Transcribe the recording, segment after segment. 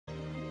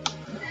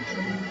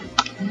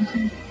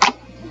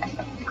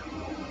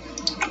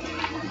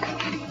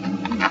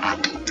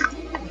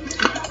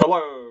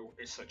Hello,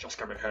 it's Just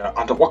Gavin here,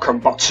 and welcome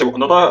back to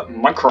another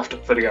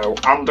Minecraft video.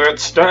 And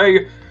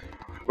today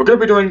we're going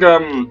to be doing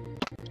a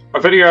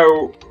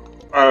video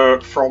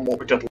from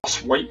what we did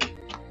last week,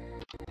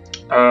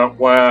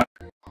 where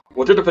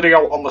we did a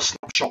video on the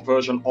Snapshot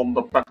version on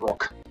the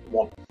Bedrock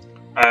one.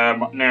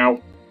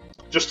 Now,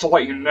 just to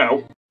let you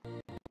know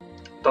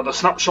that the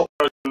Snapshot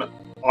version,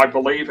 I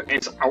believe,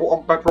 is out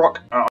on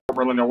Bedrock. I don't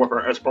really know whether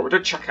it is, but we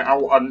did check it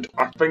out, and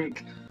I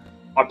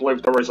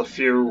believe there is a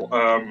few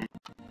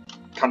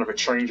kind of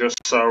changes.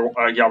 So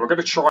yeah, we're going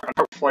to try and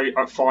hopefully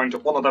find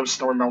one of those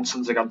snowy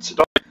mountains again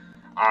today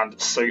and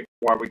see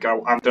where we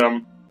go.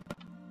 And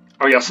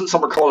oh yeah, since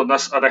I'm recording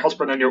this, there has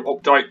been a new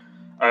update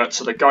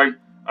to the game.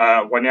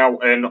 We're now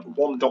in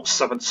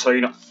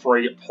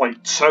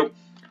 1.17.3.2,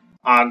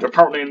 and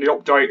apparently in the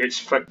update it's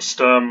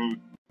fixed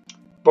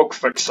bug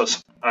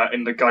fixes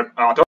in the game.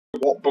 I don't know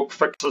what bug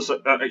fixes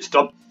it's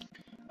done,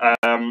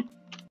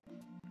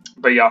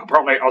 but yeah,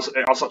 apparently it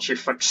has actually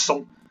fixed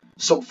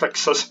some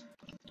fixes.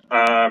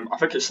 I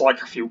think it's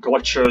like a few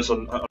glitches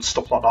and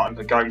stuff like that in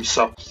the game.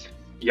 So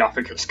yeah, I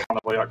think it's kind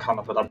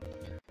of them.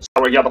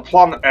 So yeah, the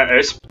plan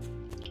is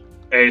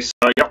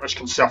yeah, as you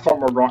can see, I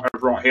found one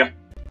right here.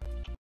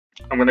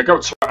 I'm going to go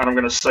to it and I'm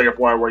going to see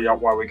where we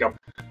go.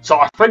 So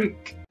I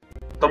think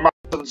the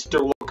mountains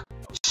do look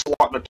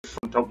slightly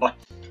different, don't they?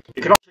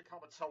 You can actually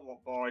kind of tell that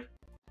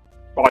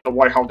by the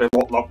way how they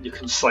look, you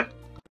can see.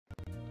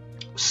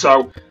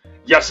 So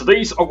yeah, so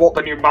these are what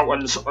the new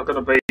mountains are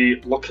going to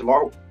be looking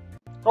like.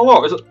 Oh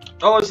look,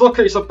 look,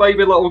 it's a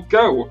baby little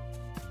goat.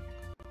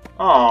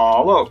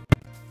 Oh look,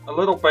 a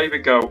little baby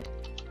goat.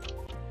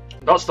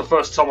 That's the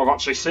first time I've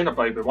actually seen a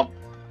baby one.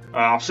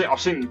 I've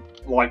seen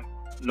like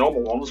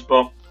normal ones,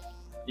 but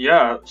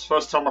yeah, it's the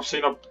first time I've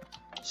seen a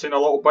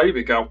little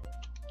baby goat.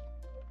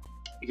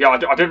 Yeah,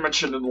 I did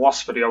mention in the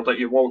last video that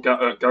you will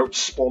get goats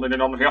spawning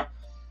in on here.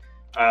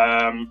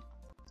 Yeah,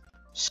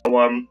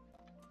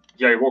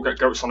 you will get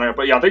goats on here.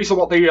 But yeah, these are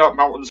what the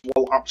mountains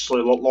will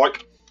actually look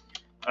like.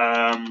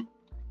 I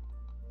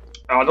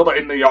know that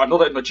in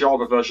the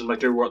Java version they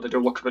do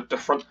look a bit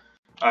different.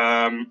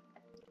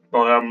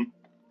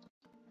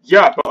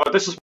 Yeah, but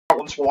this is what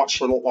mountains will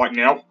actually look like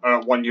now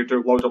when you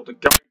do load up the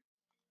game.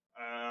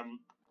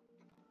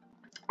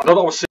 I know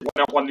that obviously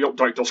when the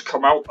update does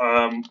come out,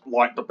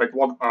 like the big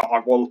one,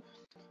 I will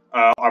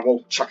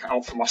check it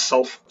out for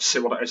myself, see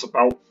what it is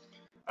about.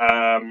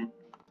 I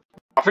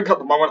think at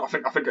the moment, I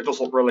think it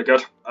does look really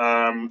good,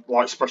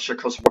 like especially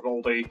because with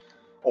all the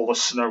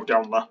snow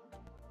down there.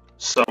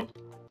 So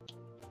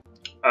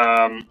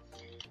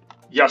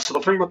yeah, so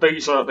the thing with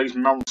these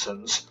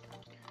mountains,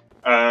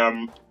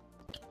 when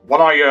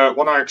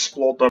I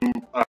explored them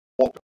a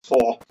lot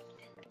before,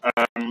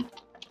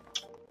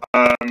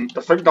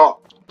 the thing that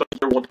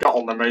you would get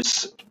on them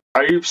is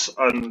caves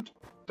and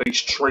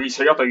these trees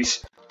here,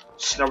 these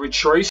snowy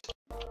trees,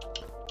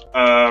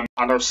 and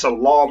also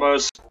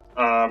llamas.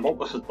 Oh,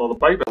 this is the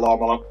baby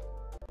llama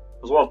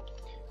as well.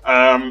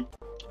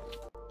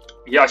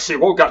 Yeah, so you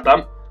will get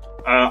them,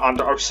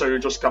 and also you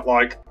just get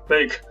like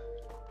big,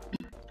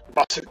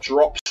 massive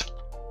drops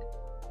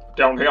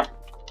down here.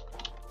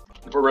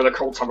 It'd be really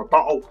cool to have a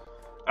battle.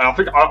 I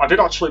think I did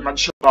actually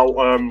mention about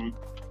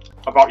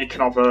you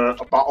can have a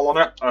battle on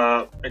it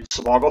in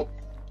survival.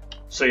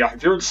 So yeah,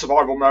 if you're in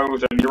survival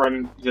mode and you're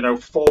in, you know,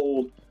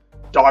 full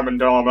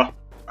diamond armor,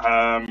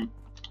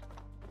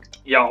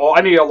 yeah, or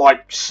any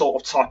like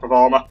sort of type of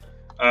armor,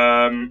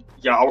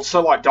 yeah, I would say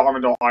like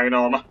diamond or iron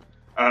armor.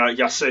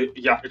 Yeah, so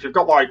yeah, if you've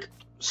got like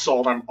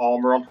sort of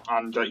armor on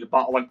and you're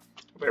battling,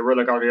 it'll be a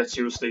really good idea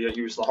to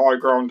use the high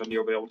ground, and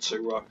you'll be able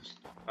to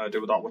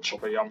do that, which will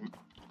be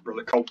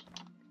really cool.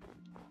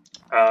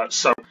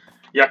 So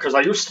yeah, because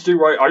I used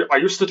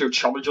to do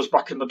challenges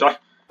back in the day.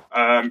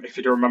 If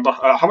you do remember,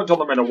 I haven't done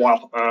them in a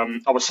while.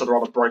 Obviously they're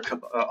on a break at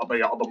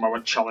the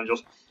moment,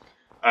 challenges.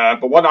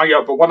 But when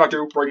I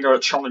do bring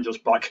challenges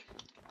back,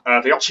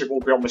 they actually will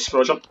be on this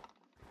version.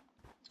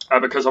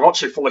 Because I've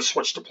actually fully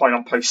switched to playing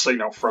on PC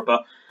now for a bit.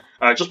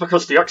 Just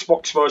because the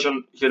Xbox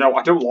version, you know,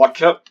 I do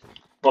like it,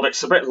 but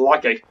it's a bit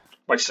laggy.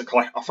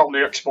 Basically, I found the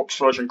Xbox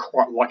version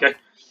quite laggy.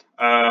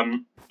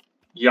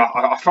 Yeah,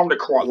 I found it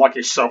quite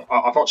laggy, so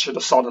I've actually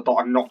decided that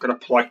I'm not going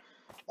to play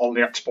on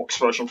the Xbox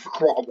version for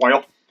quite a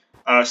while.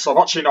 So I've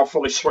actually now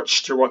fully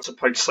switched to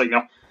PC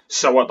now.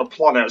 So the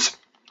plan is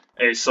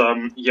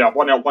yeah,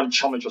 when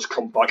challenges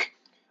come back,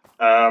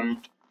 yeah,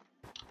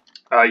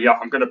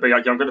 I'm gonna be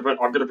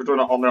doing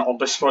it on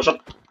this version,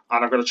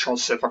 and I'm gonna try and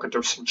see if I can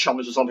do some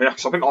challenges on here,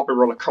 because I think that'll be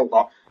really cool.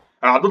 That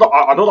I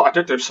know that I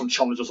did do some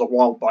challenges a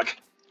while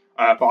back,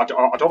 but I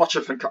don't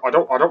actually think I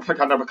don't think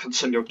I never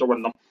continued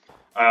doing them.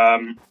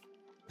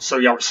 So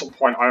yeah, at some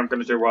point I am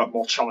going to do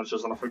more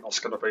challenges, and I think that's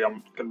going to be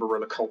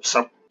really cool.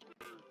 So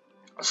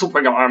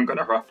something I'm going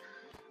to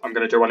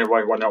do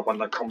anyway when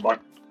they come back,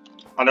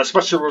 and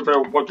especially with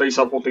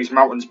these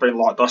mountains being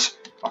like this,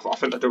 I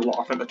think they do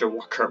look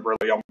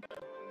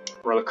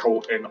really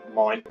cool in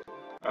my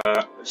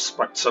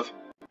perspective.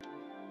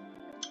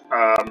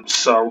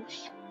 So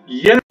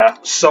Yeah,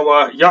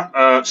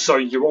 so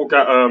you will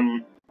get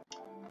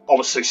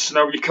obviously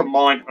snow you can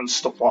mine and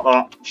stuff like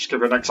that. Just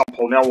give you an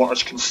example now.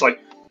 As you can see,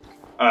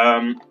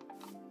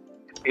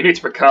 you need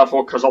to be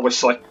careful because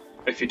obviously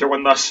if you're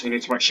doing this, you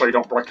need to make sure you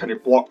don't break any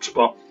blocks.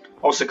 But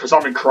obviously, because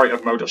I'm in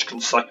creative mode, as you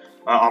can see,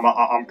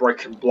 I'm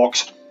breaking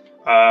blocks.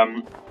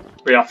 But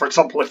yeah, for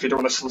example, if you're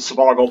doing this in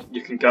survival,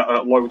 you can get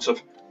loads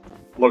of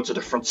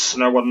different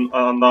snow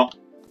and that,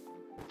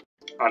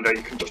 and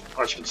you can just,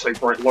 as you can see,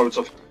 break loads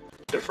of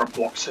different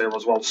blocks here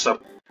as well. So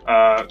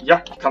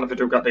yeah, you kind of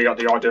do get the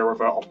idea of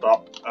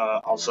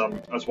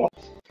that as well.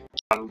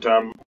 And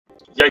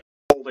yeah,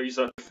 all these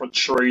different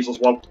trees as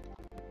well.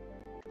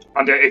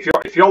 And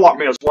if you're like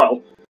me as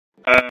well,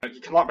 you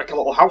can like make a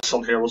little house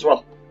on here as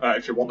well,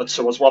 if you wanted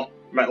to as well.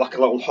 Make like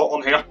a little hut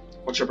on here,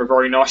 which would be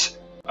very nice.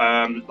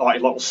 Like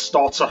a little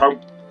starter home,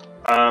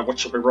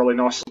 which would be really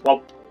nice as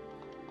well.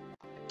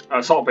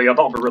 So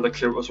that'll be really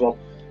cute as well,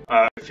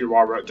 if you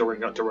are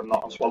doing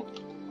that as well.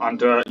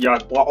 And yeah,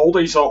 like all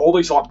these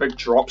like big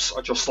drops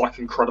are just like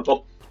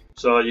incredible.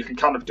 So you can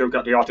kind of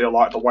get the idea,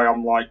 like the way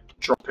I'm like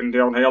dropping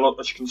down here. Look,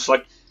 as you can see,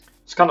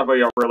 it's kind of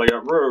a really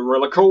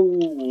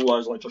cool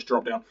as I just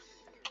drop down.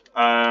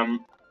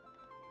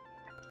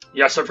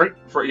 Yeah, so for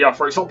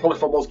example,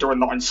 if I was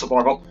doing that in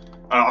survival,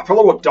 I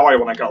probably would die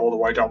when I get all the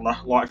way down there.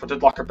 Like if I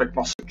did like a big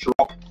massive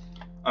drop,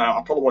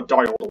 I probably would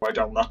die all the way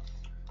down there.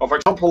 Or for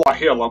example, like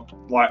here, look,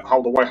 like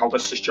how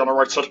this is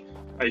generated,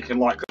 you can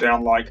like go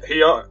down like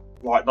here,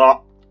 like that,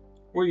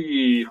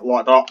 whee,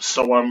 like that.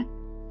 So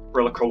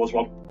really cool as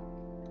well.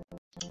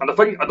 And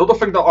another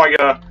thing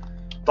that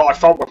I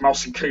found with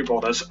mouse and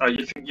keyboard is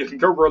you can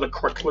go really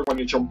quickly when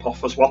you jump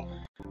off as well.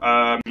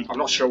 I'm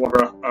not sure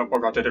whether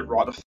I did it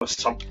right the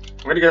first time.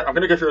 I'm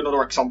gonna give you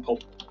another example.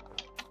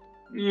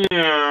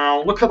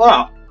 Yeah, look at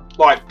that.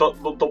 Like the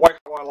way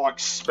how I like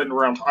spin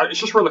around. It's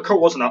just really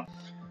cool, isn't it?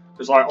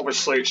 Because like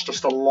obviously it's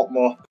just a lot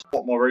more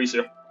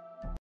easier.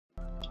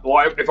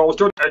 Like if I was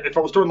doing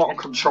that on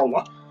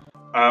controller,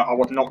 I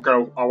would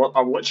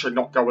literally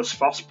not go as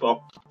fast.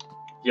 But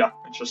yeah,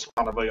 it's just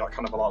kind of like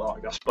that, I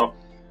guess. But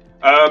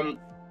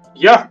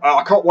yeah,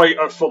 I can't wait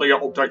for the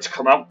update to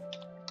come out.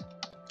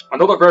 I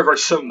know that very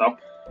soon though.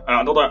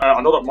 I know that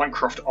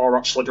Minecraft are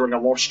actually doing a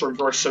live stream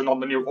very soon on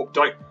the new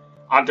update,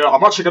 and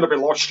I'm actually going to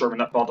be live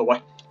streaming it, by the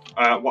way,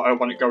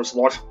 when it goes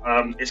live.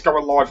 It's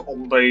going live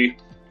on the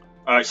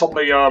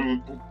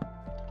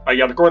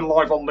yeah, they're going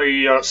live on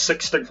the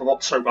 16th of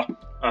October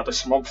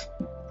this month.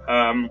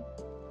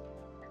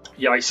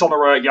 Yeah, it's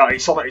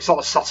on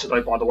a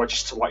Saturday, by the way,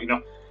 just to let you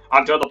know.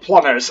 And the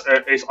plan is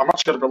I'm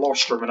actually going to be live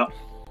streaming it.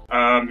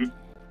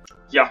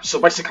 Yeah,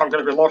 so basically I'm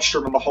going to be live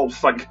streaming the whole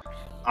thing,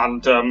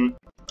 and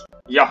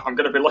yeah, I'm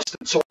going to be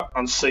listening to it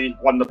and see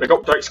when the big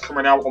update's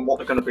coming out and what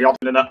they're going to be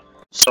adding in it.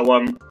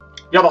 So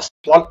yeah, that's the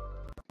plan.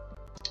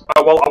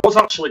 Well, I was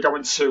actually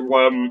going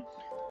to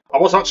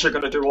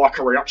do like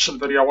a reaction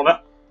video on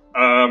it.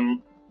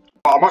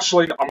 But I'm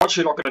actually not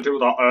going to do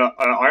that.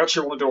 I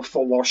actually want to do a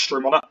full live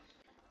stream on it.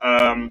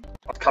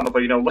 I'd kind of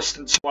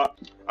listen to it.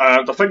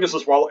 The thing is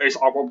as well is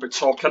I won't be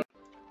talking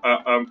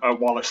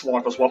while it's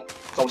live as well.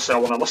 So obviously I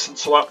want to listen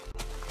to it.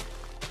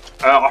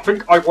 I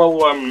think I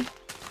will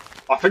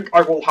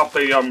have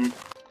the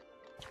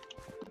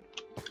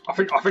I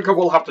think I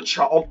will have the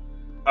chat on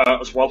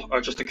as well,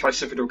 just in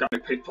case if we do get any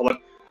people in.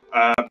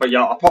 But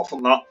yeah, apart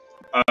from that,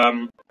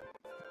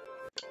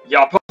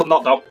 yeah, apart from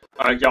that though,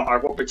 yeah, I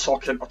won't be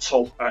talking at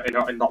all in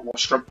that live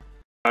stream,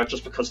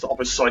 just because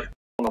obviously I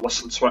want to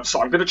listen to it.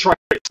 So I'm going to try and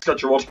get it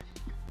scheduled,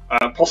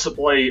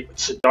 possibly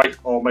today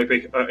or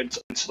maybe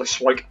into this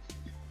week.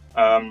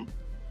 I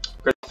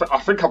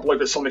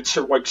believe it's only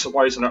 2 weeks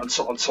away, isn't it,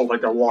 until they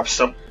go live.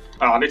 So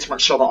I need to make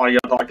sure that I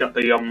get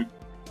the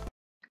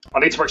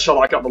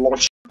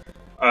live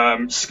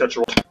stream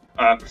scheduled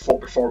before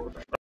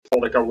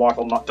they go live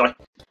on that day.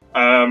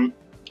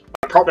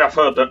 Probably I've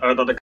heard that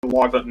they go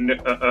live at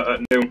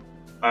noon,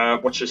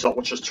 which is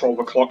 12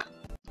 o'clock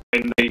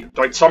in the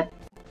daytime.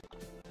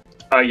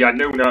 Yeah,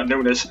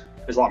 noon is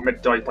like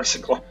midday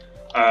basically.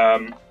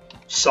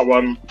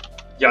 So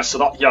yeah, so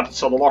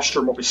the live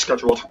stream will be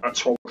scheduled at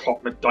 12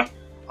 o'clock midday,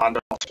 and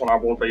that's when I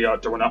will be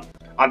doing it.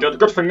 And the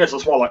good thing is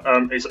as well,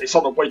 it's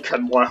on a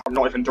weekend where I'm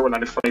not even doing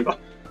anything either.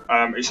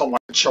 It's on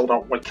like a chilled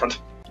out weekend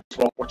as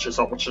well, which is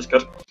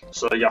good.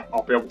 So yeah,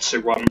 I'll be able to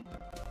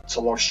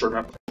live stream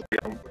it,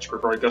 which will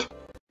be very good.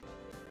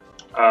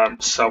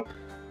 So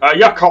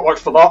yeah, can't wait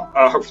for that.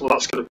 Hopefully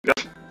that's going to be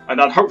good. And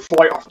then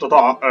hopefully after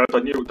that,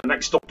 the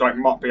next update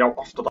might be out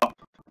after that.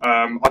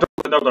 I don't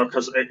really know though,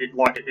 because it's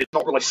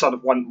not really said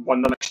when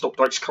the next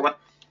update's coming.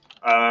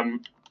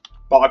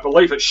 But I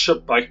believe it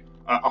should be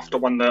after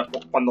when the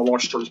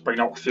live stream's been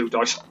out a few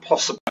days,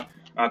 possibly.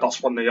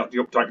 That's when the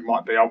update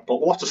might be out.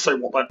 But we'll have to see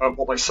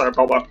what they say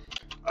about that.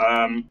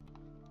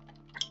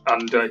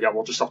 And yeah,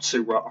 we'll just have to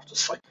see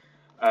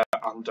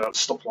and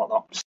stuff like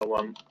that.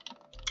 So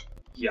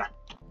yeah.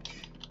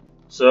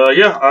 So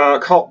yeah,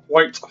 can't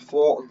wait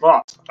for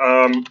that.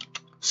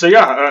 So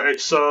yeah,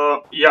 it's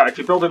yeah, if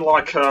you're building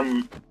like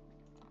a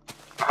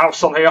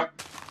house on here,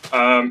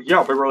 yeah,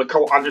 it'll be really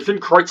cool. And if you're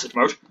in creative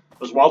mode,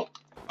 as well.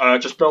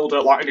 Just build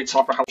like any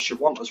type of house you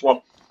want as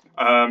well.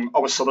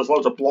 Obviously, there's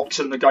loads of blocks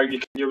in the game you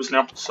can use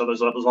now, so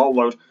there's a whole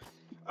load.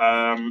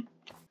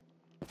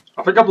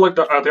 I believe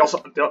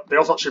that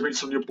there's actually been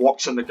some new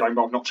blocks in the game,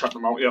 but I've not checked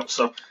them out yet.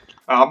 So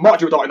I might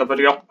do that in a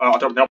video. I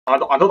don't know. I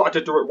know that I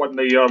did do it when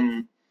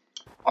the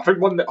I think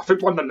when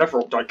the Nether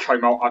update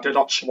came out, I did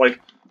actually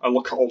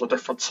look at all the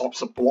different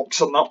types of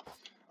blocks and that.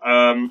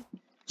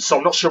 So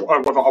I'm not sure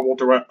whether I will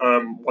do it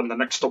when the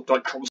next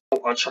update comes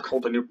out. Check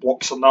all the new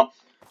blocks and that.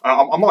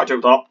 I might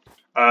do that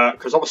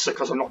because obviously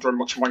I'm not doing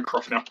much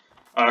Minecraft now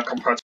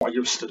compared to what I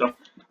used to do.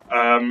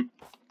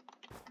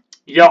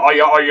 Yeah,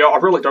 I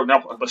really don't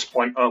know at this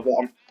point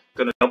what I'm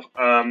gonna do.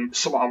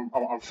 Something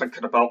I'm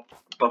thinking about,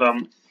 but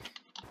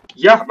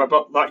yeah,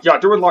 but yeah,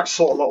 doing like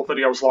sort of little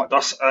videos like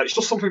this, it's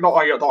just something that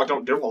I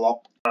don't do a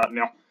lot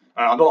now.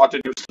 I know I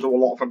did used to do a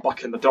lot of them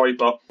back in the day,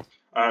 but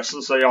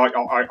since I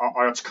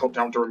had to cut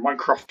down doing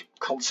Minecraft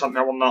content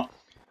now and that.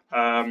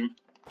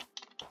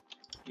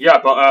 Yeah,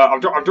 but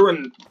I'm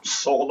doing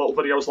sort of little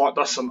videos like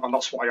this, and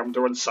that's what I am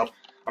doing. So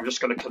I'm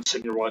just going to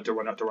continue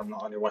doing that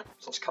anyway.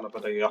 So that's kind of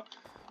the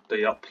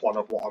plan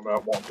of what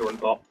I'm doing.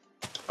 But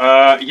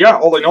yeah,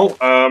 all in all,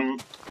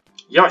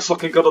 yeah, it's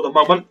looking good at the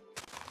moment,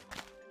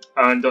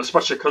 and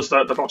especially because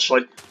they've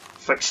actually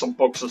fixed some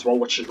bugs as well,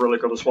 which is really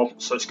good as well.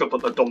 So it's good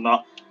that they've done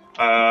that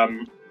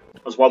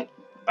as well.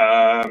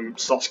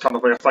 So that's kind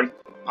of a thing,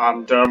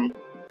 and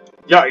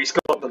yeah, it's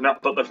good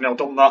that they've now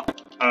done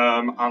that,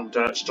 and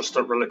it's just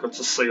really good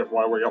to see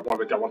where we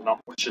go on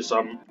that, which is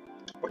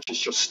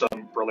just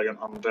brilliant,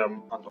 and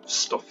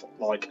stuff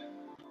like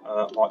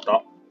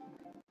that.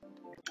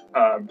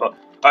 But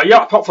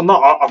yeah, apart from that,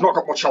 I've not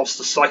got much else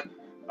to say.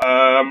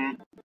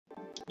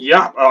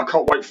 Yeah, I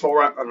can't wait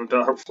for it, and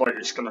hopefully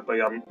it's gonna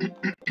be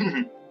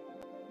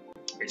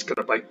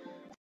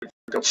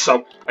good.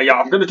 So yeah,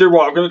 I'm gonna do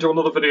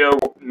another video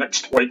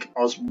next week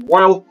as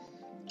well.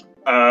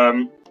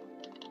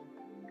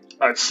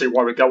 To see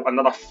where we go, and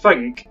then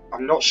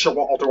I'm not sure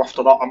what I'll do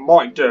after that. I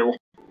might do.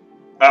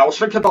 I was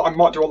thinking that I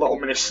might do a little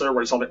mini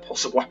series on it,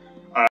 possibly.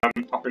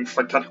 I've been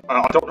thinking.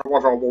 I don't know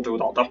whether I will do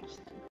that though.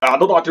 I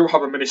know that I do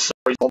have a mini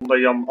series on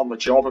the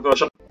Java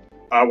version,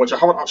 which I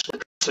haven't actually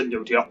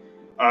continued yet.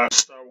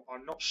 So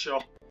I'm not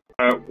sure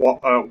what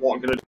I'm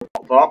going to do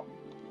about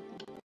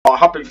that. I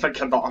have been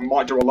thinking that I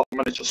might do a little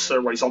miniature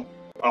series on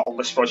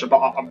this version, but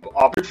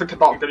I've been thinking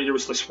that I'm going to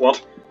use this word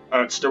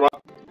to do it.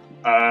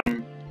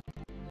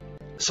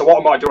 So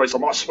what I might do is I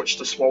might switch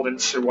this world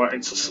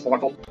into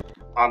survival,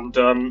 and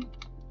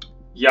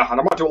yeah, and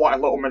I might do like a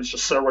little miniature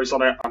series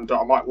on it, and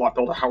I might like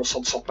build a house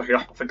on top of here.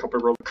 I think it'll be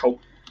really cool.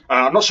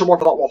 I'm not sure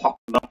whether that will happen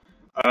though,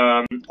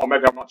 or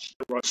maybe I might just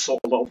do sort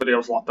of little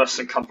videos like this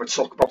and kind of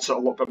talk about it a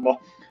little bit more.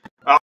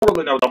 I don't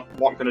really know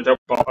what I'm going to do,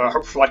 but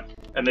hopefully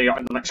in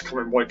the next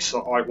coming weeks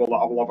I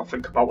will have a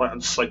think about it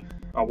and see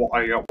what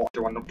I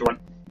do end up doing.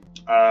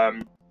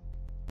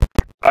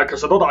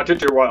 Because I know that I did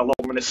do a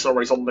little mini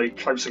series on the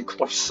Caves and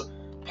Cliffs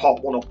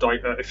Part 1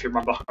 update, if you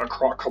remember,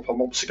 quite a couple of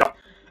months ago,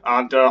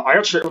 and I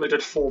actually only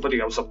did 4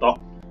 videos of that,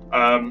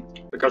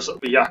 because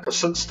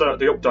since the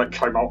update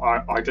came out,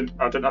 I didn't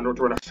end up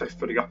doing a 5th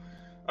video.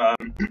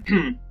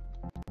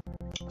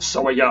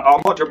 So yeah, I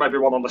might do maybe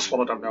one on this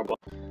one, I don't know, but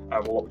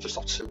we'll just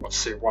have to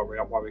see where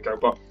we go.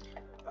 But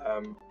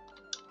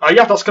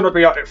yeah, that's going to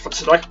be it for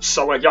today.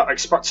 So yeah,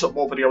 expect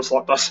more videos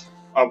like this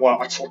where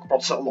I talk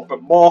about it a little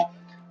bit more.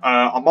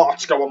 I might have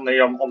to go on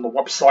the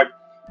website,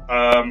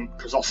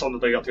 because that's only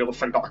the other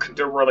thing that I can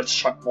do really to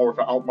check more of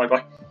it out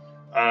maybe.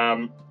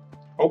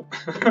 Oh,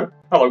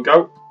 hello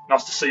Goat,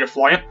 nice to see you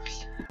flying.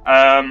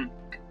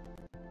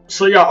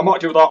 So yeah, I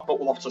might do that, but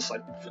we'll have to see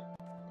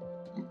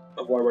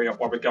where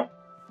we go.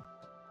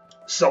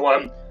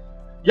 So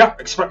yeah,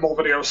 expect more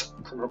videos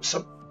coming up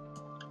soon,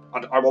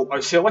 and I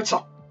will see you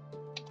later.